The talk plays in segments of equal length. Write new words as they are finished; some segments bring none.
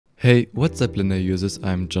Hey, what's up Blender users,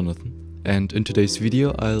 I'm Jonathan, and in today's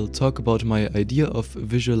video I'll talk about my idea of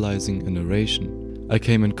visualizing a narration. I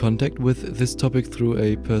came in contact with this topic through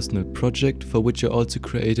a personal project for which I also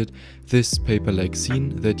created this paper-like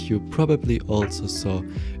scene that you probably also saw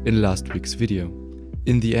in last week's video.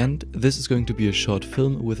 In the end, this is going to be a short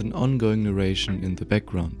film with an ongoing narration in the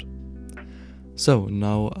background. So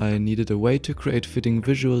now I needed a way to create fitting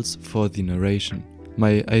visuals for the narration.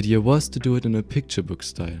 My idea was to do it in a picture book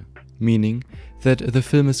style, meaning that the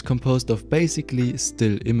film is composed of basically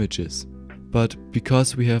still images. But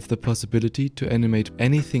because we have the possibility to animate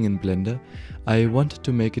anything in Blender, I wanted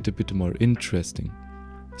to make it a bit more interesting.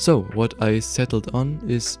 So what I settled on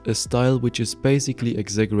is a style which is basically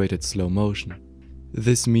exaggerated slow motion.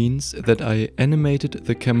 This means that I animated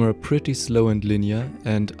the camera pretty slow and linear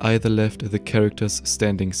and either left the characters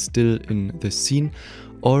standing still in the scene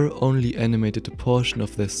or only animated a portion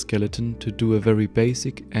of their skeleton to do a very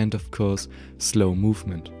basic and of course slow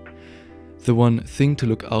movement. The one thing to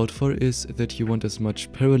look out for is that you want as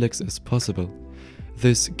much parallax as possible.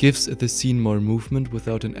 This gives the scene more movement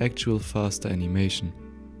without an actual faster animation.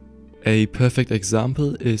 A perfect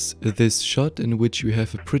example is this shot in which we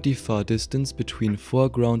have a pretty far distance between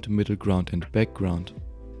foreground, middle ground and background.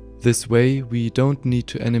 This way we don't need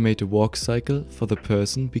to animate a walk cycle for the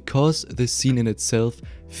person because the scene in itself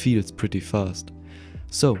feels pretty fast.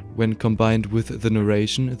 So when combined with the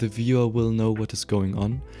narration, the viewer will know what is going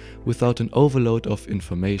on without an overload of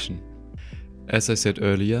information. As I said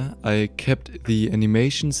earlier, I kept the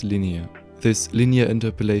animations linear. This linear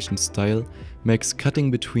interpolation style makes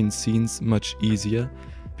cutting between scenes much easier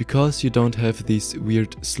because you don't have these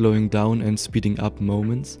weird slowing down and speeding up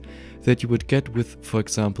moments that you would get with, for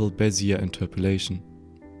example, Bezier interpolation.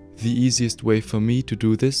 The easiest way for me to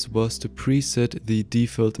do this was to preset the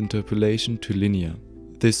default interpolation to linear.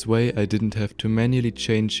 This way I didn't have to manually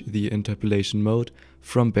change the interpolation mode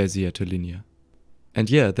from Bezier to linear. And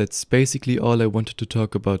yeah, that's basically all I wanted to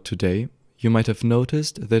talk about today. You might have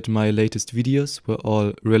noticed that my latest videos were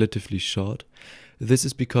all relatively short. This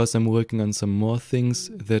is because I'm working on some more things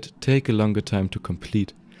that take a longer time to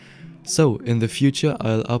complete. So in the future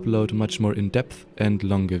I'll upload much more in-depth and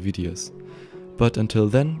longer videos. But until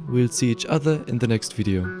then, we'll see each other in the next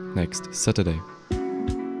video next Saturday.